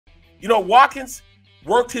Watkins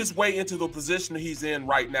worked his way into the position he's in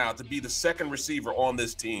right now to be the second receiver on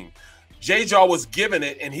this team. J-Jaw was given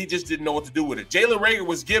it, and he just didn't know what to do with it. Jalen Reagor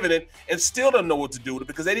was given it and still didn't know what to do with it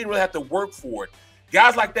because they didn't really have to work for it.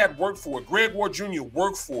 Guys like that work for it. Greg Ward Jr.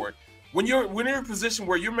 worked for it. When you're in a position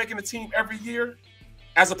where you're making a team every year,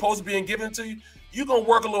 as opposed to being given to you, you're gonna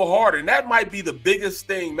work a little harder, and that might be the biggest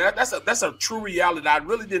thing, man. That's a true reality that I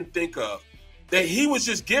really didn't think of. That he was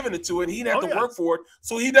just giving it to it, and he didn't have to work for it,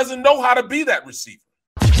 so he doesn't know how to be that receiver.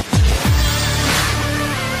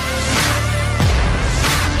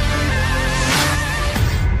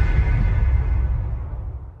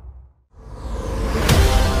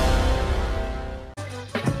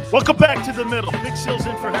 Welcome back to the middle. Big Sills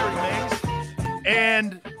in for Harry Mays.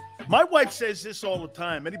 And my wife says this all the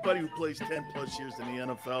time. Anybody who plays 10-plus years in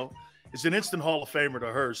the NFL is an instant Hall of Famer to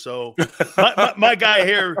her. So my guy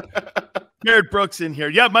here, Barrett Brooks in here.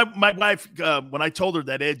 Yeah, my wife, when I told her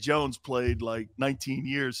that Ed Jones played like 19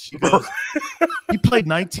 years, she goes, he played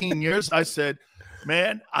 19 years? I said,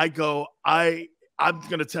 man, I'm going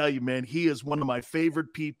to tell you, man, he is one of my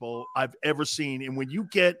favorite people I've ever seen. And when you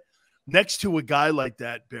get next to a guy like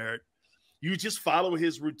that, Barrett, you just follow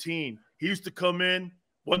his routine. He used to come in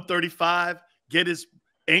 135, get his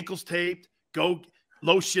ankles taped, go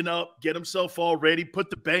lotion up, get himself all ready, put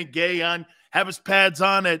the Bengay on, have his pads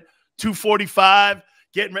on at 245,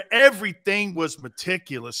 everything was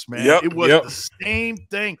meticulous, man. It was the same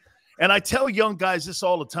thing. And I tell young guys this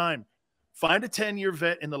all the time. Find a 10-year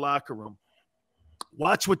vet in the locker room.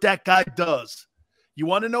 Watch what that guy does. You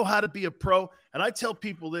want to know how to be a pro? And I tell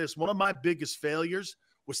people this, one of my biggest failures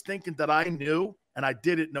was thinking that I knew, and I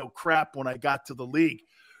didn't know crap when I got to the league.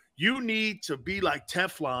 You need to be like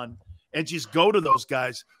Teflon and just go to those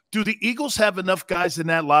guys. Do the Eagles have enough guys in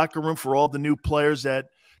that locker room for all the new players that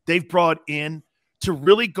they've brought in to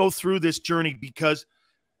really go through this journey? Because,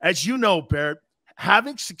 as you know, Barrett,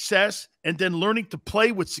 having success and then learning to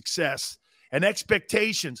play with success and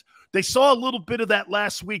expectations, they saw a little bit of that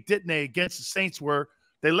last week, didn't they, against the Saints, where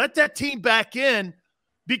they let that team back in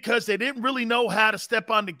because they didn't really know how to step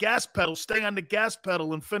on the gas pedal, stay on the gas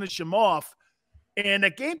pedal, and finish them off. And the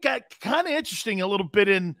game got kind of interesting a little bit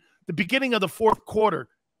in the beginning of the fourth quarter.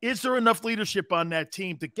 Is there enough leadership on that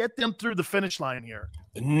team to get them through the finish line here?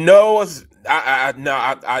 No,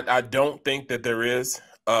 I don't think that there is,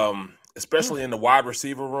 especially in the wide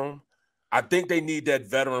receiver room. I think they need that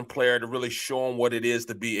veteran player to really show them what it is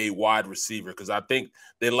to be a wide receiver, because I think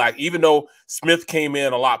they lack, even though Smith came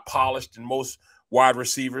in a lot polished than most wide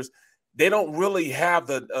receivers, they don't really have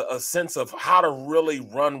a sense of how to really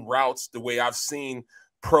run routes the way I've seen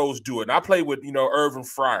pros do it. And I played with, Irvin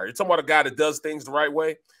Fryer. You're talking about a guy that does things the right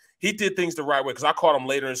way. He did things the right way because I caught him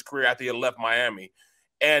later in his career after he had left Miami.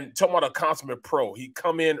 And talking about a consummate pro, he'd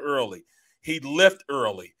come in early. He'd lift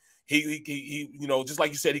early. He just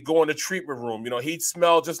like you said, he'd go in the treatment room. He'd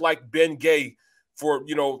smell just like Ben Gay for,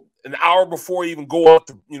 an hour before he even go out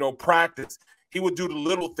to, practice. He would do the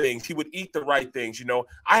little things. He would eat the right things.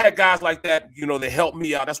 I had guys like that, that helped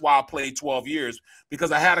me out. That's why I played 12 years,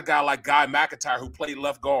 because I had a guy like Guy McIntyre who played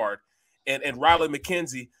left guard and Riley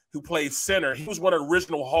McKenzie who played center. He was one of the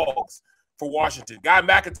original Hogs for Washington. Guy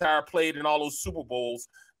McIntyre played in all those Super Bowls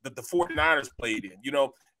that the 49ers played in.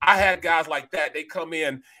 I had guys like that. They come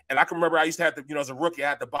in, and I can remember I used to have to, as a rookie, I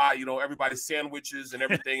had to buy, everybody's sandwiches and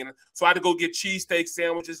everything. And so I had to go get cheesesteak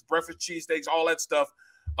sandwiches, breakfast cheesesteaks, all that stuff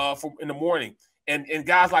in the morning. And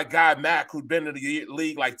guys like Guy Mack, who'd been in the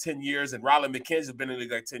league like 10 years, and Riley McKenzie had been in the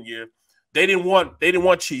league like 10 years, they didn't want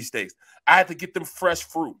cheesesteaks. I had to get them fresh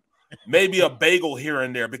fruit, maybe a bagel here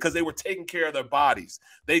and there, because they were taking care of their bodies.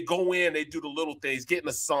 They go in, they do the little things, get in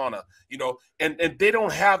the sauna, and they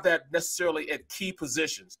don't have that necessarily at key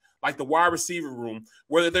positions, like the wide receiver room,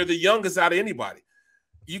 where they're the youngest out of anybody.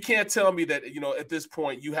 You can't tell me that, at this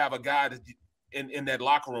point you have a guy that in that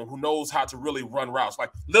locker room who knows how to really run routes, like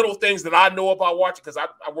little things that I know about watching, because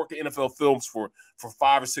I worked at NFL Films for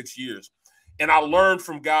 5 or 6 years. And I learned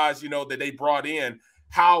from guys, that they brought in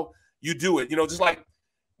how you do it, just like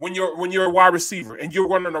when you're a wide receiver and you're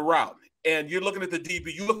running a route and you're looking at the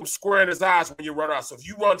DB, you look him square in his eyes when you run out. So if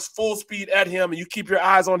you run full speed at him and you keep your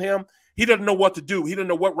eyes on him, he doesn't know what to do. He doesn't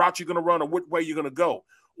know what route you're going to run or what way you're going to go.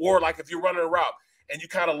 Or like if you're running a route and you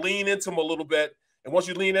kind of lean into him a little bit, and once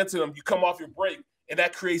you lean into him, you come off your break, and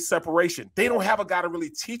that creates separation. They don't have a guy to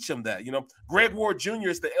really teach them that. Greg Ward Jr.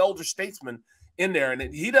 is the elder statesman in there, and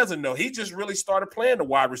he doesn't know. He just really started playing the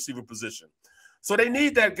wide receiver position. So they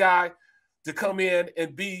need that guy to come in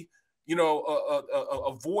and be,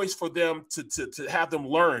 a voice for them to have them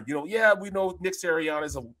learn. Yeah, we know Nick Sirianni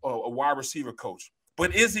is a wide receiver coach,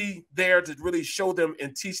 but is he there to really show them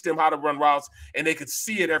and teach them how to run routes and they could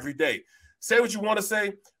see it every day? Say what you want to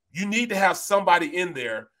say. You need to have somebody in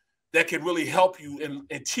there that can really help you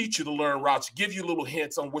and teach you to learn routes, give you little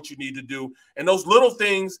hints on what you need to do. And those little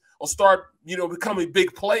things will start, becoming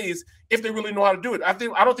big plays if they really know how to do it. I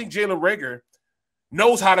don't think Jalen Reagor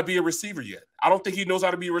knows how to be a receiver yet. I don't think he knows how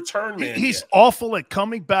to be a return man. He's awful at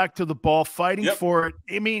coming back to the ball, fighting for it.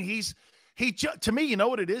 I mean, to me, you know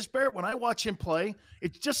what it is, Barrett? When I watch him play,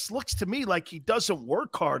 it just looks to me like he doesn't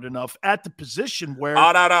work hard enough at the position where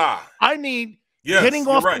I mean, getting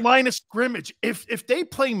off the line of scrimmage. If they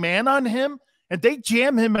play man on him and they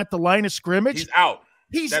jam him at the line of scrimmage, he's out.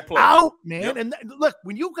 He's out, man. Yep. And look,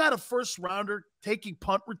 when you got a first rounder taking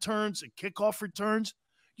punt returns and kickoff returns,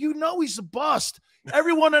 he's a bust.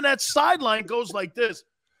 Everyone on that sideline goes like this.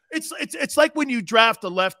 It's like when you draft a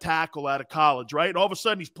left tackle out of college, right? All of a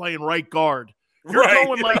sudden he's playing right guard. You're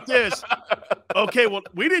going like this. Okay, well,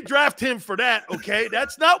 we didn't draft him for that, okay?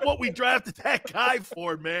 That's not what we drafted that guy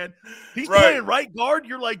for, man. He's playing right guard.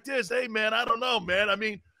 You're like this. Hey, man, I don't know, man. I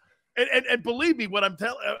mean, and believe me, what I'm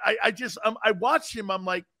telling I watch him. I'm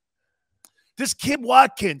like, this kid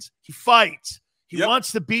Watkins, he fights. He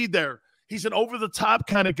wants to be there. He's an over-the-top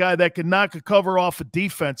kind of guy that can knock a cover off a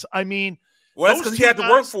defense. I mean, well, that's because he had to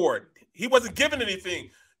work for it. He wasn't given anything.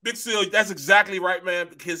 Big Seal, that's exactly right, man,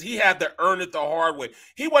 because he had to earn it the hard way.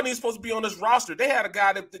 He wasn't even supposed to be on this roster. They had a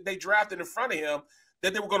guy that they drafted in front of him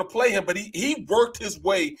that they were going to play him, but he worked his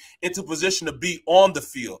way into position to be on the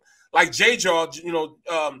field. Like J-Jaw,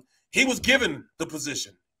 he was given the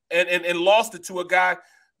position and lost it to a guy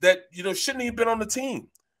that, shouldn't even been on the team.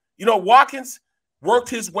 Watkins worked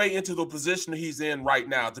his way into the position he's in right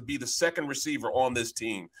now to be the second receiver on this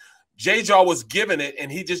team. J-Jaw was given it,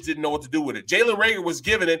 and he just didn't know what to do with it. Jalen Reagor was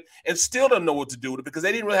given it and still doesn't know what to do with it because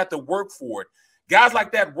they didn't really have to work for it. Guys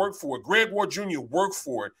like that work for it. Greg Ward Jr. worked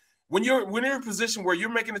for it. When you're in a position where you're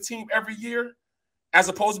making a team every year as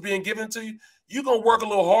opposed to being given to you, you're going to work a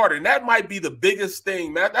little harder, and that might be the biggest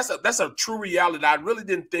thing, man. That's a true reality that I really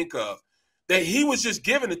didn't think of, that he was just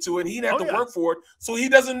given it to it, and he didn't have to work for it, so he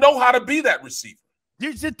doesn't know how to be that receiver.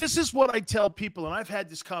 This is what I tell people, and I've had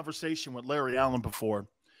this conversation with Larry Allen before.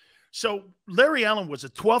 So Larry Allen was a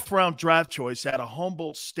 12th-round draft choice at a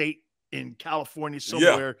Humboldt State in California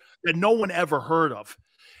somewhere that no one ever heard of.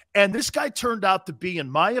 And this guy turned out to be, in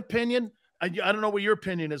my opinion, I don't know what your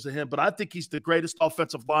opinion is of him, but I think he's the greatest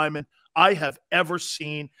offensive lineman I have ever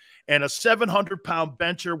seen. And a 700-pound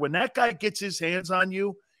bencher, when that guy gets his hands on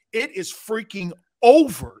you, it is freaking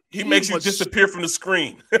over. He makes you disappear from the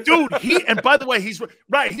screen. Dude, and by the way, he's a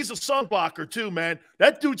sunblocker too, man.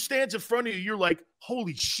 That dude stands in front of you, you're like,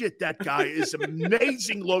 holy shit, that guy is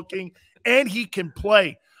amazing looking, and he can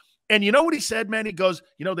play. And you know what he said, man? He goes,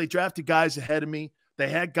 they drafted guys ahead of me. They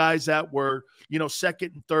had guys that were,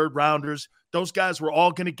 second and third rounders. Those guys were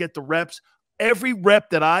all going to get the reps. Every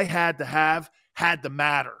rep that I had to have had to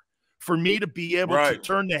matter for me to be able to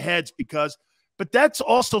turn the heads but that's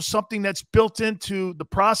also something that's built into the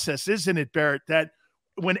process, isn't it, Barrett? That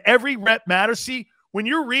when every rep matters, see, when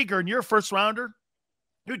you're Reagor and you're a first rounder,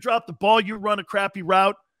 you drop the ball, you run a crappy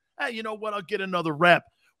route, hey, you know what, I'll get another rep.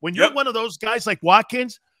 When you're one of those guys like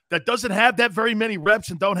Watkins that doesn't have that very many reps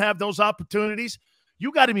and don't have those opportunities,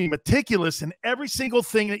 you got to be meticulous in every single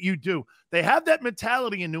thing that you do. They have that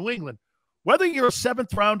mentality in New England. Whether you're a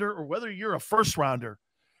seventh rounder or whether you're a first rounder,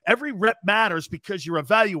 every rep matters because you're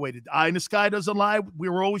evaluated. Eye in the sky doesn't lie. We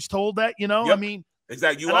were always told that, I mean.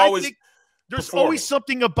 Exactly. You always there's always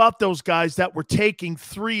something about those guys that were taking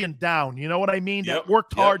 3 and down. You know what I mean? That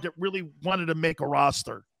worked hard, that really wanted to make a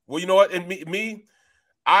roster. Well, you know what? And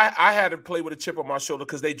I had to play with a chip on my shoulder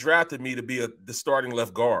because they drafted me to be the starting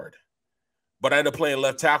left guard. But I ended up playing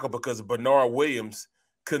left tackle because Bernard Williams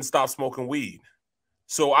couldn't stop smoking weed.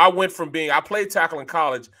 So I played tackle in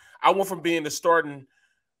college. I went from being the starting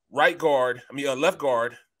left guard,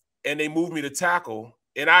 and they moved me to tackle.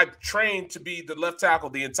 And I trained to be the left tackle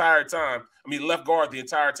the entire time. Left guard the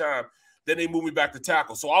entire time. Then they moved me back to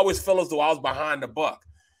tackle. So I always felt as though I was behind the buck.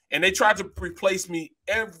 And they tried to replace me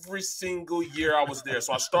every single year I was there.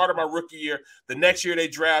 So I started my rookie year. The next year they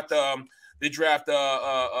draft Jermaine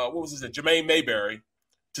Mayberry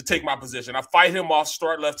to take my position. I fight him off,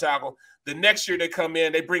 start left tackle. The next year they come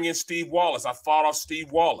in, they bring in Steve Wallace. I fought off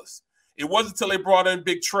Steve Wallace. It wasn't until they brought in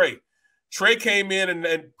Big Trey. Trey came in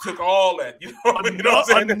and took all that.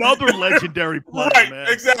 Another legendary player, man.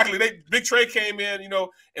 Exactly. Big Trey came in,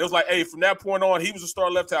 it was like, hey, from that point on, he was a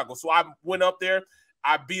starting left tackle. So I went up there.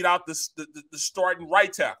 I beat out the starting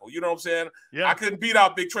right tackle. You know what I'm saying? Yeah. I couldn't beat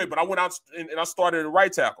out Big Trey, but I went out and I started at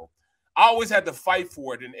right tackle. I always had to fight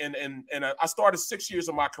for it. And I started 6 years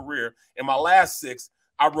of my career. In my last 6,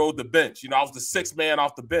 I rode the bench. You know, I was the 6th man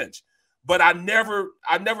off the bench. But I never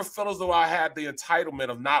felt as though I had the entitlement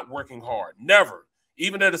of not working hard. Never.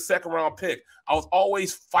 Even at a second-round pick, I was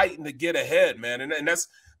always fighting to get ahead, man. And that's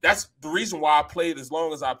the reason why I played as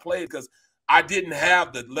long as I played, because I didn't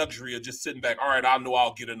have the luxury of just sitting back, all right, I know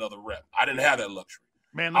I'll get another rep. I didn't have that luxury.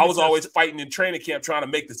 Man, I was always fighting in training camp trying to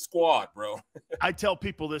make the squad, bro. I tell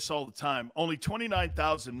people this all the time. Only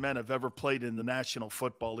 29,000 men have ever played in the National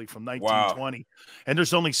Football League from 1920. Wow. And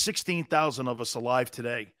there's only 16,000 of us alive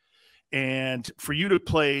today. And for you to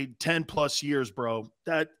play 10-plus years, bro,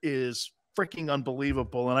 that is freaking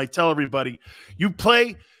unbelievable. And I tell everybody, you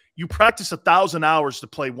practice 1,000 hours to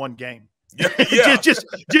play one game. Yeah.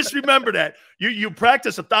 just remember that. You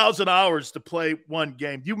practice 1,000 hours to play one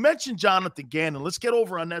game. You mentioned Jonathan Gannon. Let's get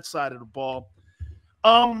over on that side of the ball.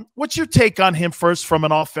 What's your take on him first from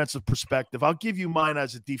an offensive perspective? I'll give you mine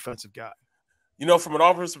as a defensive guy. You know, from an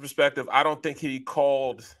offensive perspective, I don't think he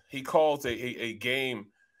calls a game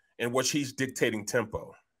in which he's dictating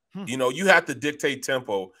tempo. You know, you have to dictate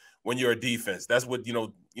tempo when you're a defense. That's what,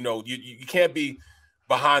 you can't be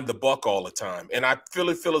behind the buck all the time. And I feel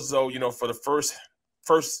as though, you know, for the first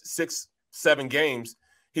 6-7 games,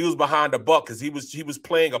 he was behind the buck because he was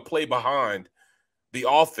playing a play behind the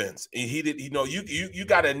offense. And he did, you know, you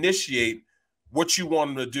got to initiate what you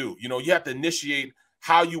want him to do. You know, you have to initiate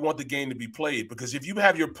how you want the game to be played, because if you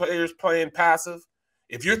have your players playing passive,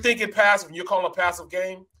 if you're thinking passive and you're calling a passive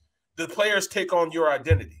game, the players take on your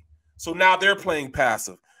identity. So now they're playing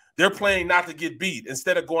passive. They're playing not to get beat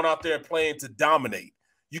instead of going out there and playing to dominate.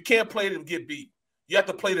 You can't play to get beat. You have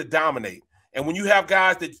to play to dominate. And when you have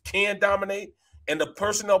guys that can dominate and the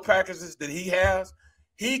personnel packages that he has,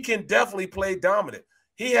 he can definitely play dominant.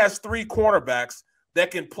 He has 3 cornerbacks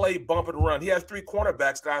that can play bump and run. He has 3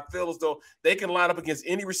 cornerbacks that I feel as though they can line up against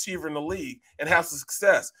any receiver in the league and have some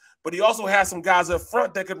success. But he also has some guys up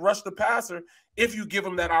front that could rush the passer if you give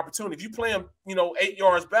him that opportunity. If you play him, 8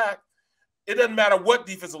 yards back, it doesn't matter what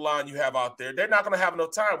defensive line you have out there. They're not going to have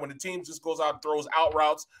enough time when the team just goes out and throws out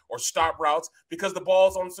routes or stop routes because the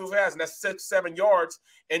ball's on so fast, and that's 6-7 yards.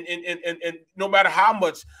 And no matter how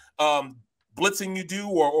much blitzing you do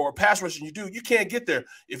or pass rushing you do, you can't get there.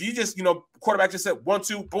 If you just, quarterback just said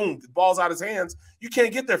 1-2, boom, the ball's out of his hands, you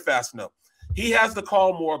can't get there fast enough. He has to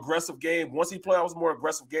call a more aggressive game. Once he plays a more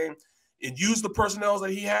aggressive game and use the personnel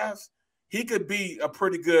that he has, he could be a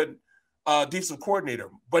pretty good defensive coordinator.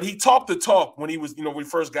 But he talked the talk when he was, when we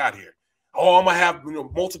first got here. Oh, I'm going to have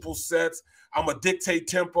multiple sets. I'm going to dictate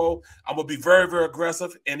tempo. I'm going to be very, very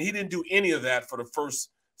aggressive. And he didn't do any of that for the first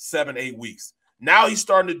 7-8 weeks. Now he's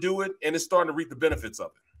starting to do it, and it's starting to reap the benefits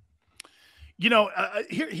of it.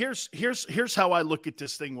 Here's how I look at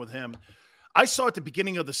this thing with him. I saw at the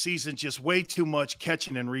beginning of the season just way too much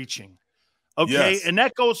catching and reaching. Okay, yes. And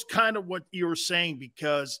that goes kind of what you were saying,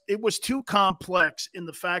 because it was too complex in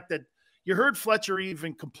the fact that you heard Fletcher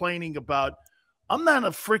even complaining about, I'm not a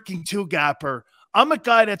freaking 2-gapper. I'm a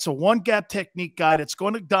guy that's a 1-gap technique guy that's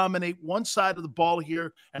going to dominate one side of the ball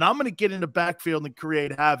here, and I'm going to get in the backfield and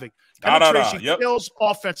create havoc. Penetration kills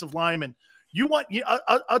offensive linemen.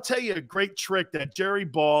 I'll tell you a great trick that Jerry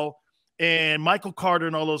Ball and Michael Carter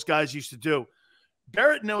and all those guys used to do.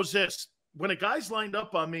 Barrett knows this. When a guy's lined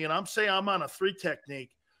up on me and I'm saying I'm on a 3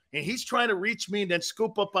 technique and he's trying to reach me and then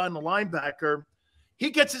scoop up on the linebacker,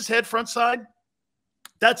 he gets his head front side.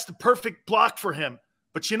 That's the perfect block for him.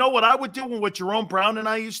 But you know what I would do and what Jerome Brown and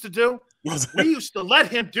I used to do? We used to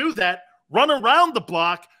let him do that, run around the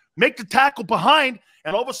block, make the tackle behind,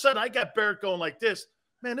 and all of a sudden I got Barrett going like this.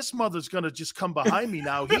 Man, this mother's going to just come behind me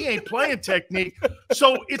now. He ain't playing technique.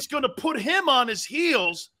 So it's going to put him on his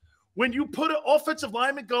heels when you put an offensive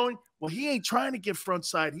lineman going, well, he ain't trying to get front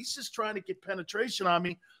side. He's just trying to get penetration on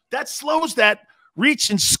me. That slows that reach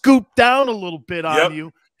and scoop down a little bit on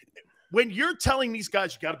you. When you're telling these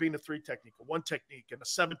guys you got to be in a 3 technique, a 1 technique, and a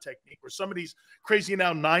 7 technique, or some of these crazy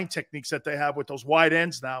now 9 techniques that they have with those wide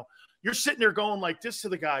ends now, you're sitting there going like this to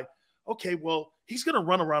the guy. Okay, well, he's going to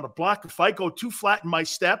run around a block. If I go too flat in my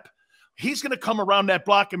step, he's going to come around that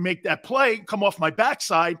block and make that play, come off my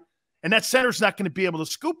backside, and that center's not going to be able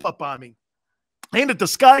to scoop up on me. And the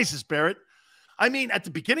disguises, Barrett. I mean, at the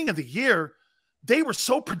beginning of the year, they were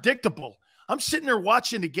so predictable. I'm sitting there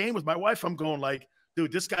watching the game with my wife. I'm going like,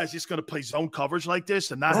 dude, this guy's just going to play zone coverage like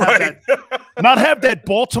this and not have not have that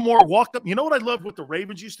Baltimore walk up. You know what I love what the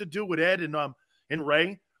Ravens used to do with Ed and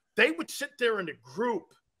Ray? They would sit there in a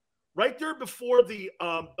group right there before the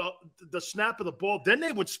snap of the ball. Then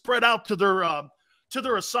they would spread out to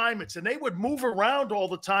their assignments, and they would move around all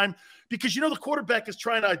the time because, the quarterback is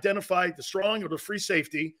trying to identify the strong or the free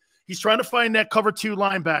safety, He's trying to find that cover 2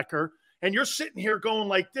 linebacker, and you're sitting here going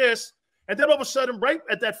like this, and then all of a sudden, right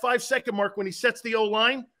at that 5-second mark when he sets the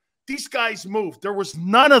O-line, these guys moved. There was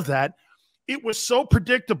none of that. It was so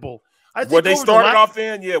predictable. I think what they started off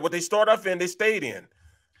in, what they started off in, they stayed in.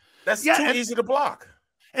 That's too easy to block.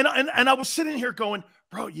 And I was sitting here going,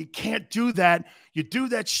 bro, you can't do that. You do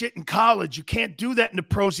that shit in college. You can't do that in the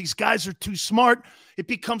pros. These guys are too smart. It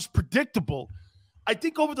becomes predictable. I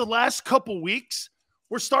think over the last couple weeks,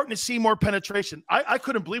 we're starting to see more penetration. I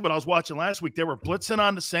couldn't believe what I was watching last week. They were blitzing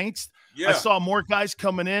on the Saints. Yeah. I saw more guys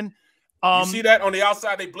coming in. You see that on the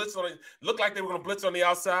outside? They blitzed on it. Looked like they were going to blitz on the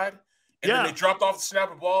outside. And then they dropped off the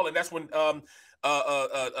snap of the ball, and that's when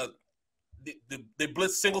they blitzed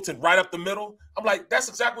Singleton right up the middle. I'm like, that's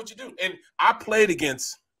exactly what you do. And I played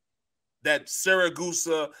against that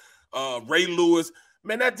Saragusa, Ray Lewis.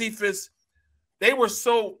 Man, that defense, they were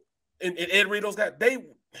so – and Ed Reed, those guys, they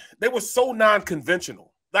were so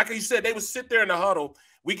non-conventional. Like you said, they would sit there in the huddle.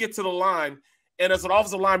 We get to the line, and as an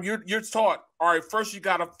offensive line, you're taught, all right, first you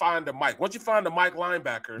got to find the Mike. Once you find the Mike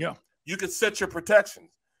linebacker, you can set your protections.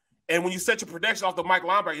 And when you set your protection off the Mike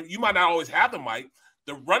linebacker, you might not always have the Mike.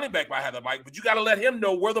 The running back might have the Mike, but you got to let him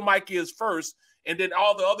know where the Mike is first, and then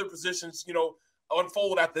all the other positions,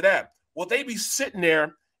 unfold after that. Well, they be sitting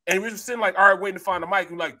there, and we're sitting like, all right, waiting to find the Mike.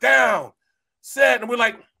 And we're like, down, set, and we're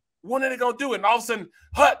like, when are they gonna do it? And all of a sudden,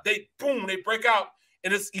 they break out,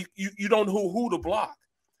 and it's you don't know who to block.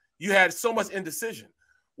 You had so much indecision.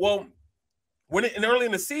 Well, early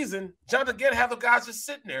in the season, Jonathan again had the guys just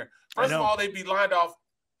sitting there. First of all, they'd be lined off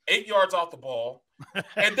 8 yards off the ball,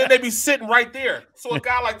 and then they'd be sitting right there. So a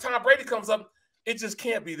guy like Tom Brady comes up, it just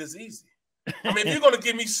can't be this easy. I mean, if you're gonna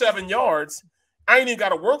give me 7 yards, I ain't even got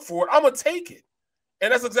to work for it. I'm gonna take it,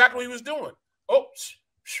 and that's exactly what he was doing. Oh,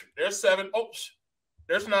 there's 7. Oh,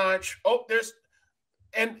 there's 9. Oh, there's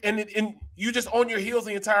and you just on your heels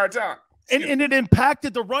the entire time. And it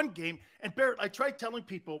impacted the run game. And Barrett, I tried telling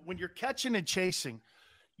people when you're catching and chasing,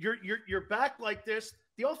 you're back like this.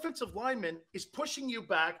 The offensive lineman is pushing you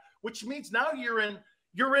back, which means now you're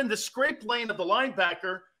in the scrape lane of the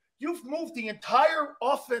linebacker. You've moved the entire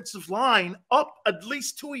offensive line up at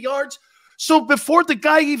least 2 yards. So before the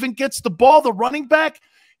guy even gets the ball, the running back,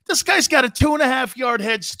 this guy's got a 2.5-yard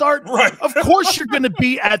head start. Right. Of course you're going to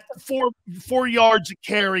be at four yards a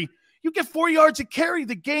carry. You get 4 yards a carry,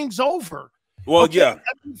 the game's over. Well, yeah.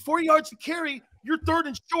 4 yards a carry, you're 3rd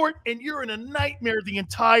and short, and you're in a nightmare the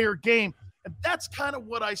entire game. And that's kind of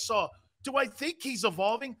what I saw. Do I think he's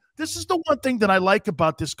evolving? This is the one thing that I like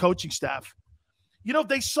about this coaching staff.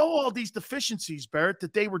 They saw all these deficiencies, Barrett,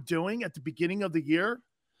 that they were doing at the beginning of the year.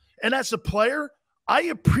 And as a player, I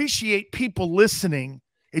appreciate people listening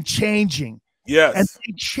and changing. Yes. And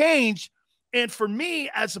they change. And for me,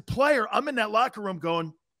 as a player, I'm in that locker room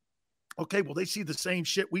going, okay, well, they see the same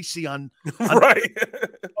shit we see on right.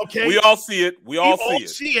 Okay. We all see it. We all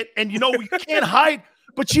see it. And you can't hide,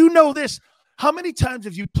 but this. How many times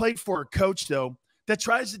have you played for a coach, though, that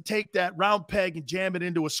tries to take that round peg and jam it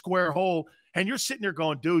into a square hole, and you're sitting there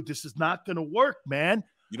going, dude, this is not going to work, man.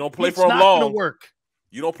 You don't play for them long. It's not going to work.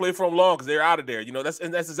 You don't play for them long because they're out of there. That's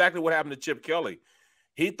exactly what happened to Chip Kelly.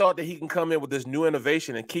 He thought that he can come in with this new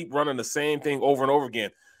innovation and keep running the same thing over and over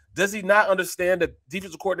again. Does he not understand that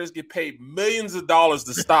defensive coordinators get paid millions of dollars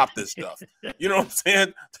to stop this stuff? You know what I'm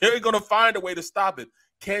saying? They're going to find a way to stop it.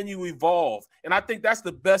 Can you evolve? And I think that's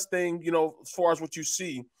the best thing, as far as what you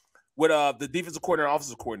see with the defensive coordinator and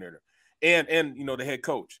offensive coordinator and the head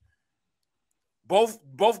coach.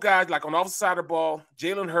 Both guys, like on the offensive side of the ball,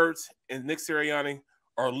 Jalen Hurts and Nick Sirianni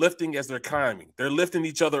are lifting as they're climbing. They're lifting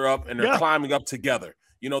each other up, and they're climbing up together.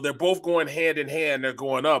 They're both going hand in hand. They're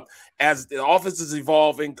going up as the offense is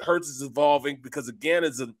evolving. Hurts is evolving because Sirianni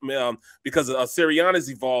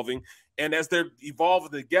is evolving, and as they're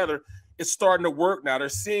evolving together, it's starting to work now. They're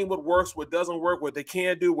seeing what works, what doesn't work, what they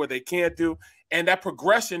can do, what they can't do, and that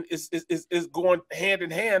progression is going hand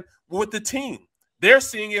in hand with the team. They're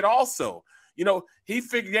seeing it also. He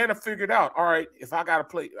figured out, all right, if I got to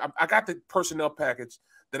play, I got the personnel package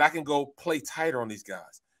that I can go play tighter on these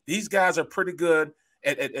guys. These guys are pretty good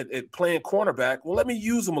at playing cornerback. Well, let me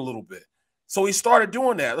use them a little bit. So he started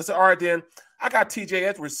doing that. Let's say, all right, then I got TJ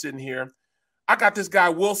Edwards sitting here. I got this guy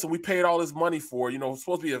Wilson we paid all this money for,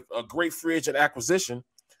 supposed to be a great free agent acquisition.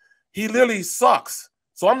 He literally sucks.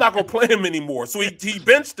 So I'm not going to play him anymore. So he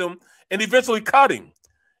benched him and eventually cut him.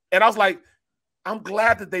 And I was like, I'm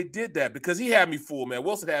glad that they did that because he had me fooled, man.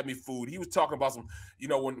 Wilson had me fooled. He was talking about some,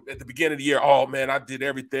 when at the beginning of the year, oh man, I did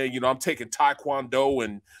everything. I'm taking taekwondo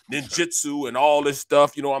and ninjutsu and all this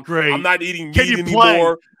stuff. I'm not eating meat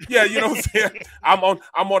anymore. Yeah, you know what I'm saying? I'm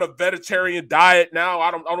on a vegetarian diet now. I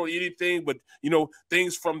don't eat anything but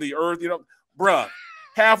things from the earth. Bruh.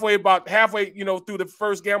 Halfway through the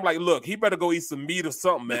first game, I'm like, look, he better go eat some meat or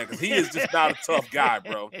something, man, because he is just not a tough guy,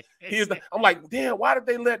 bro. I'm like, damn, why did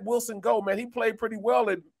they let Wilson go, man? He played pretty well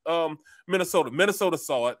at Minnesota. Minnesota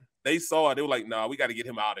saw it. They saw it. They were like, nah, we got to get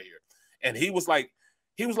him out of here. And he was like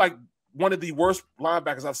one of the worst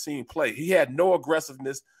linebackers I've seen play. He had no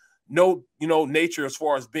aggressiveness, no nature as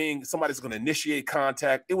far as being somebody's going to initiate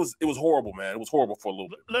contact. It was horrible, man. It was horrible for a little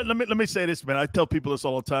bit. Let me say this, man. I tell people this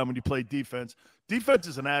all the time when you play defense. Defense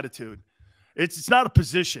is an attitude. It's not a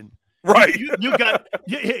position. Right. You got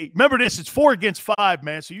hey, remember this, it's 4 against 5,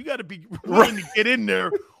 man. So you got to be willing to get in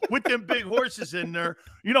there with them big horses in there.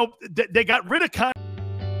 They got rid of